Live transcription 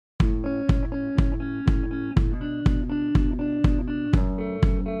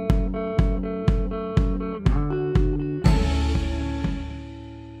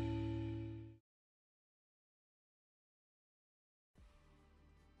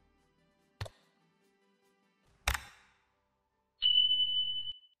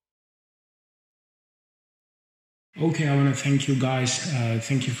Okay, I want to thank you guys.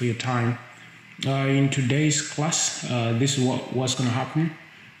 Thank you for your time. In today's class, this is what's going to happen.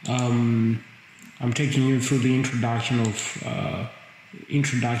 I'm taking you through the introduction to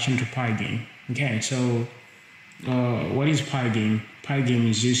Pygame. Okay, so what is Pygame? Pygame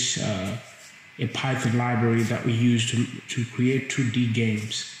is just a Python library that we use to create 2D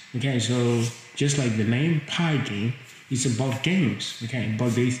games. Okay, so just like the name, Pygame is about games. Okay,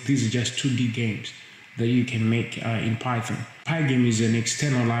 but these are just 2D games that you can make in Python. Pygame is an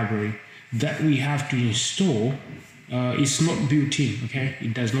external library that we have to install. It's not built in, okay?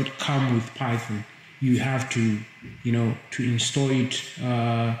 It does not come with Python. You have to, to install it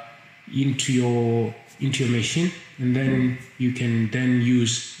into your machine, and then you can then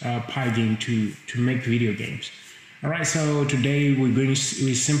use Pygame to make video games. All right, so today we're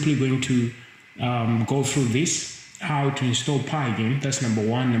simply going to go through this, how to install Pygame. That's number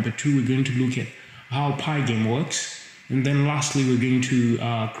one. Number two, we're going to look at how Pygame works, and then lastly we're going to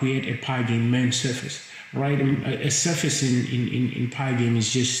create a Pygame main surface. Right, a surface in Pygame is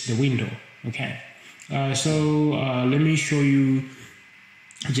just the window. Okay, so let me show you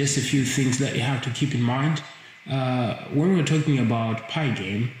just a few things that you have to keep in mind when we're talking about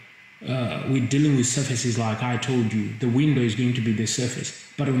Pygame. We're dealing with surfaces like I told you. The window is going to be the surface,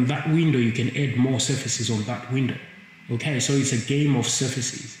 but on that window you can add more surfaces on that window. Okay, so it's a game of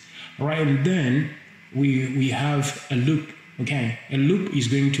surfaces. All right, and then we have a loop. Okay, a loop is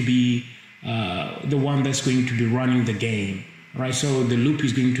going to be the one that's going to be running the game. Right, so the loop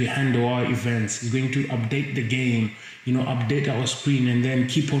is going to handle our events. It's going to update the game, update our screen, and then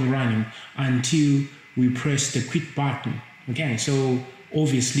keep on running until we press the quit button. Okay, so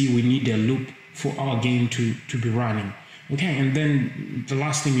obviously we need a loop for our game to be running. Okay, and then the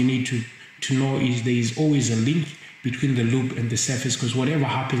last thing you need to know is there is always a link between the loop and the surface, because whatever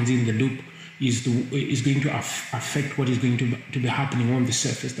happens in the loop is going to affect what is going to be happening on the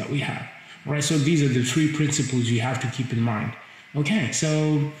surface that we have. Right, so these are the three principles you have to keep in mind. Okay,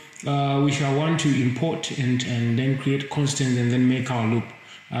 so we shall want to import and then create constants and then make our loop.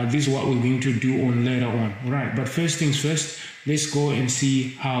 This is what we're going to do on later on. Right, but first things first, let's go and see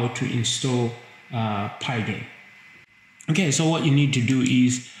how to install Pygame. Okay, so what you need to do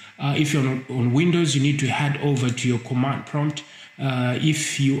is, if you're on Windows, you need to head over to your command prompt.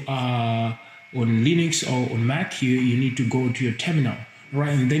 If you are on Linux or on Mac, you need to go to your terminal.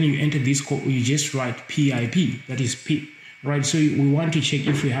 Right, and then you enter this code. You just write pip, that is pip. Right, so we want to check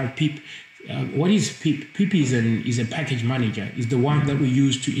if we have pip. What is pip? Pip is a package manager. It's the one that we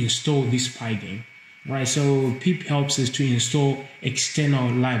use to install this Pygame. Right, so pip helps us to install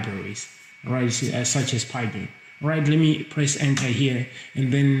external libraries, right, such as Pygame. Right, let me press enter here, and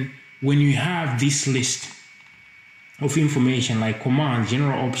then when you have this list of information like commands,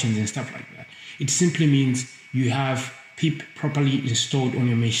 general options, and stuff like that, it simply means you have pip properly installed on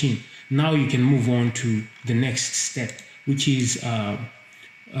your machine. Now you can move on to the next step, which is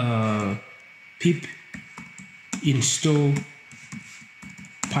pip install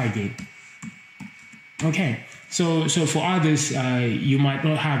Pygame. Okay, so for others, you might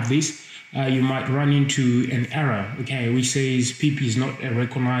not have this. You might run into an error, okay, which says pip is not a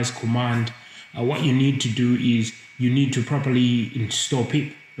recognized command. What you need to do is you need to properly install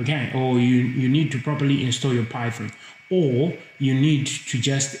pip, okay, or you need to properly install your Python, or you need to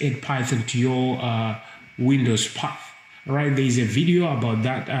just add Python to your Windows path. All right, there is a video about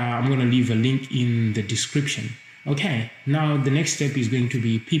that. I'm going to leave a link in the description. Okay, now the next step is going to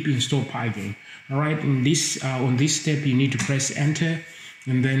be pip install Pygame. All right, on this step, you need to press enter,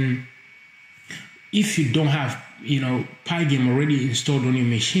 and then if you don't have Pygame already installed on your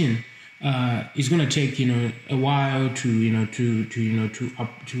machine, it's going to take a while to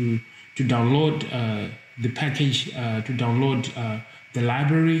download the package, to download the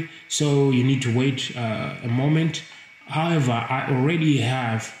library. So you need to wait a moment. However, I already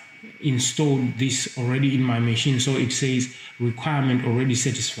have installed this already in my machine, so it says requirement already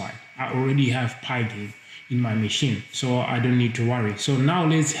satisfied. I already have Pygame in my machine, so I don't need to worry. So now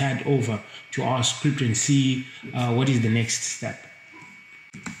let's head over to our script and see what is the next step.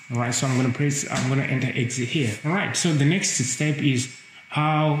 All right, so I'm going to enter exit here. All right, so the next step is,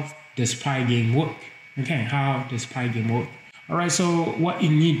 how does Pygame work? Okay, how does Pygame work? All right, so what you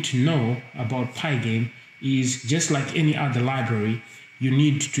need to know about Pygame is, just like any other library, you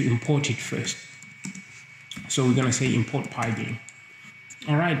need to import it first. So we're going to say import Pygame.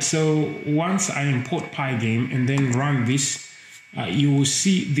 All right, so once I import Pygame and then run this, you will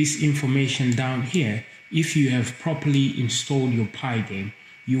see this information down here. If you have properly installed your Pygame,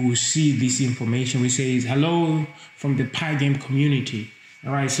 you will see this information which says, hello from the Pygame community.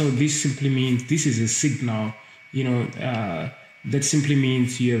 All right, so this simply means this is a signal that simply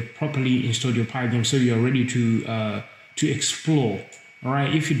means you have properly installed your Pygame, so you're ready to explore. All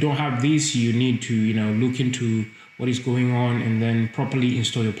right. If you don't have this, you need to look into what is going on and then properly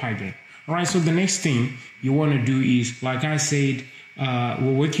install your Pygame. All right. So the next thing you want to do is, like I said,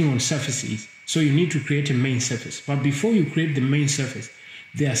 we're working on surfaces. So you need to create a main surface. But before you create the main surface,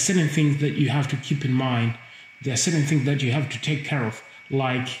 there are certain things that you have to keep in mind. There are certain things that you have to take care of,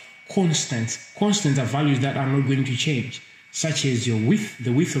 like constants. Constants are values that are not going to change, such as your width,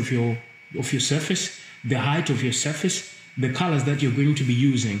 the width of your surface, the height of your surface, the colors that you're going to be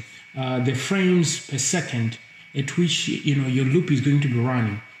using, the frames per second at which your loop is going to be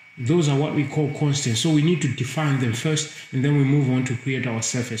running. Those are what we call constants. So we need to define them first, and then we move on to create our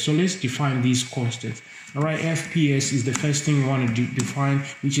surface. So let's define these constants. All right, FPS is the first thing we want to define,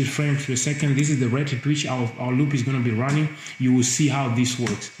 which is frames per second. This is the rate at which our loop is going to be running. You will see how this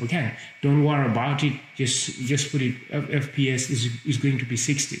works. Okay, don't worry about it. Just put it. FPS is going to be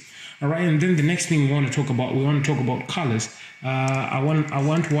 60. All right, and then the next thing we want to talk about colors. I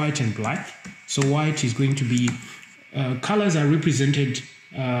want white and black. So white is going to be colors are represented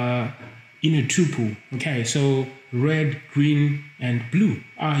in a tuple. Okay, so red, green, and blue,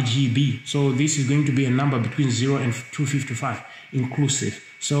 RGB. So this is going to be a number between 0 and 255 inclusive.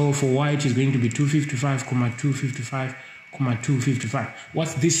 So for white is going to be 255, 255, 255.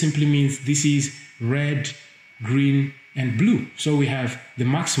 What this simply means, this is red, green, and blue. So we have the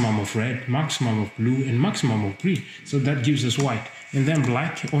maximum of red, maximum of blue, and maximum of green. So that gives us white. And then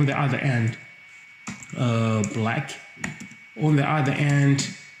black on the other end,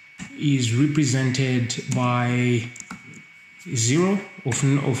 is represented by 0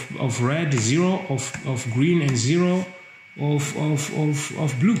 of red, 0 of green, and 0 of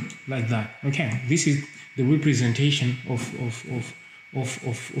blue, like that. Okay, this is the representation of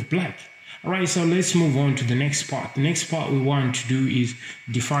black. All right, so let's move on to the next part. The next part we want to do is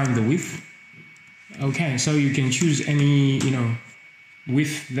define the width. Okay, so you can choose any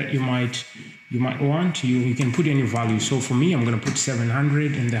width that you might want. You can put any value. So for me, I'm going to put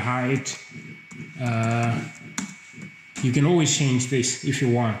 700, and the height, you can always change this if you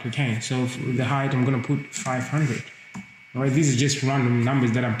want. Okay, so for the height, I'm going to put 500. All right, these are just random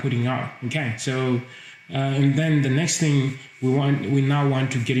numbers that I'm putting out. Okay, so and then the next thing we now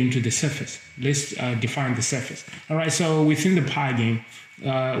want to get into the surface. Let's define the surface. All right, so within the Pygame,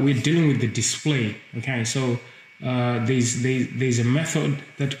 we're dealing with the display. Okay, so there's a method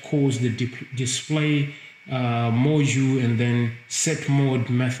that calls the display module and then set mode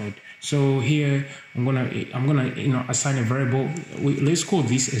method. So here I'm gonna assign a variable. Let's call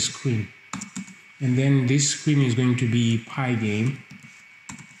this a screen, and then this screen is going to be Pygame,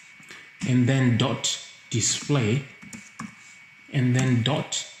 and then dot display, and then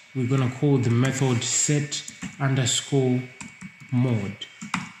dot. We're gonna call the method set underscore mode,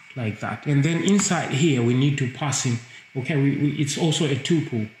 like that. And then inside here we need to pass in, okay, it's also a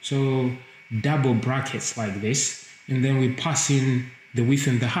tuple, so double brackets like this, and then we pass in the width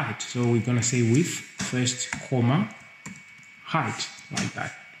and the height. So we're gonna say width first, comma, height, like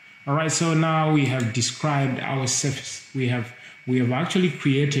that. All right, so now we have described our surface. We have actually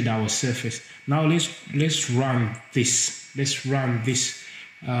created our surface. Now let's run this. Let's run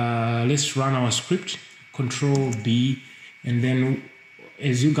our script. Control B, and then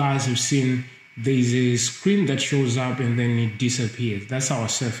as you guys have seen, there's a screen that shows up and then it disappears. That's our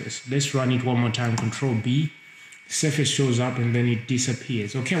surface. Let's run it one more time. Control B, surface shows up and then it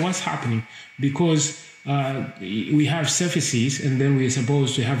disappears. Okay, what's happening? Because we have surfaces and then we're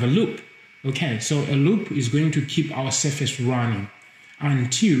supposed to have a loop. Okay, so a loop is going to keep our surface running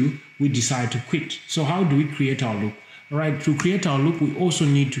until we decide to quit. So how do we create our loop? All right, to create our loop, we also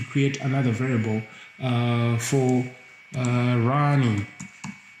need to create another variable for running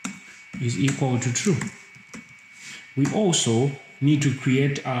is equal to true. We also need to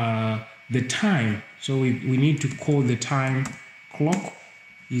create the time. So we need to call the time clock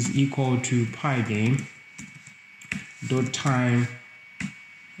is equal to Pygame dot time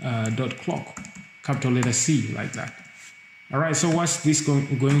dot clock, capital letter C, like that. All right, so what's this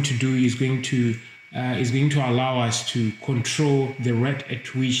going to do is going to allow us to control the rate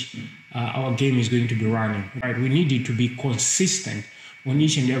at which our game is going to be running. Right, we need it to be consistent on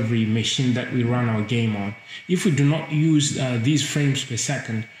each and every machine that we run our game on. If we do not use these frames per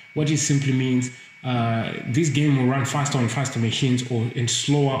second, what it simply means, this game will run faster on faster machines and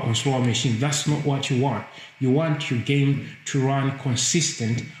slower on slower machines. That's not what you want. You want your game to run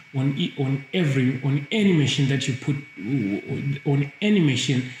consistent on any machine that you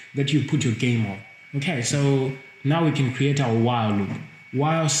put your game on. Okay, so now we can create our while loop.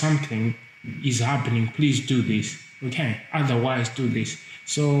 While something is happening, please do this. Okay, otherwise do this.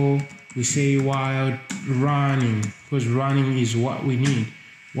 So we say while running, because running is what we need.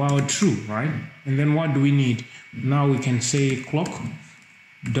 While true, right? And then what do we need? Now we can say clock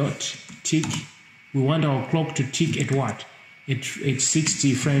dot tick. We want our clock to tick at what? It's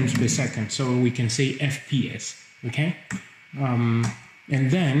 60 frames per second. So we can say FPS. Okay. And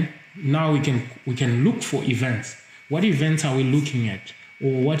then now we can look for events. What events are we looking at,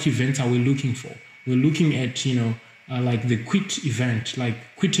 or what events are we looking for? We're looking at, like the quit event, like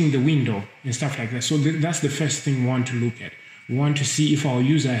quitting the window and stuff like that. So that's the first thing we want to look at. We want to see if our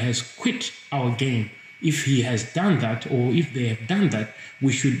user has quit our game. If he has done that, or if they have done that,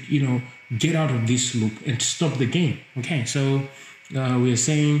 we should, get out of this loop and stop the game. Okay, so we're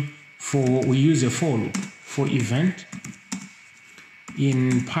saying we use a for loop for event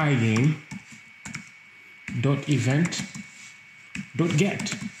in Pygame dot event dot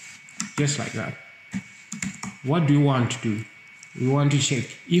get, just like that. What do we want to do? We want to check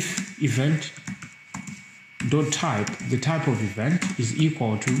if event dot type, the type of event, is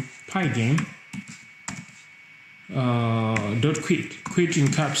equal to Pygame dot quit in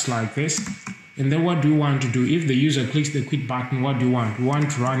caps like this. And then what do we want to do? If the user clicks the quit button, what do we want? We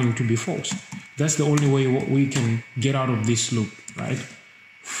want running to be false. That's the only way we can get out of this loop, right?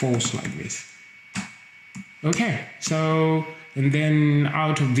 False like this. Okay, so, and then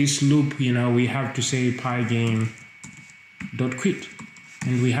out of this loop, we have to say Pygame dot quit,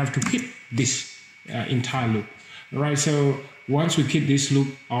 and we have to quit this entire loop. Right, so once we quit this loop,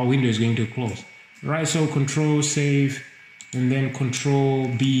 our window is going to close. Right, so Control save, and then Control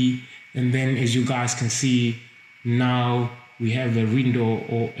B, and then as you guys can see, now we have a window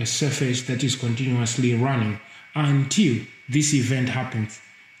or a surface that is continuously running until this event happens.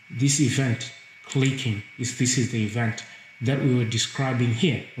 This event clicking this is the event that we were describing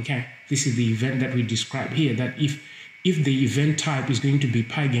here. Okay, this is the event that we described here, that if the event type is going to be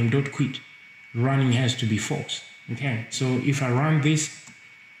Pygame.quit, running has to be false. Okay, so if I run this,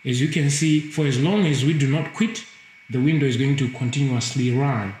 as you can see, for as long as we do not quit, the window is going to continuously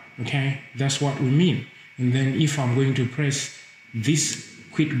run. Okay, that's what we mean. And then if I'm going to press this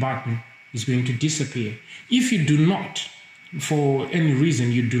quit button, it's going to disappear. If you do not, for any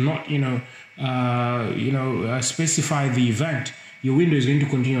reason, you do not, specify the event, your window is going to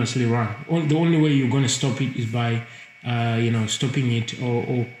continuously run. The only way you're going to stop it is by, stopping it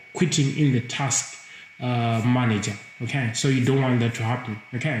or quitting in the task manager. Okay, so you don't want that to happen.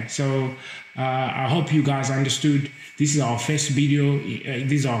 Okay, so I hope you guys understood. This is our first video.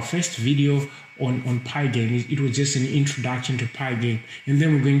 On Pygame. It was just an introduction to Pygame, and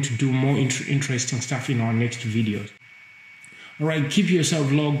then we're going to do more interesting stuff in our next videos. All right, keep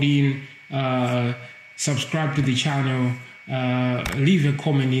yourself logged in, subscribe to the channel, leave a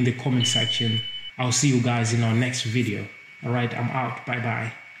comment in the comment section. I'll see you guys in our next video. All right, I'm out.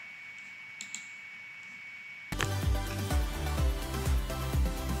 Bye-bye.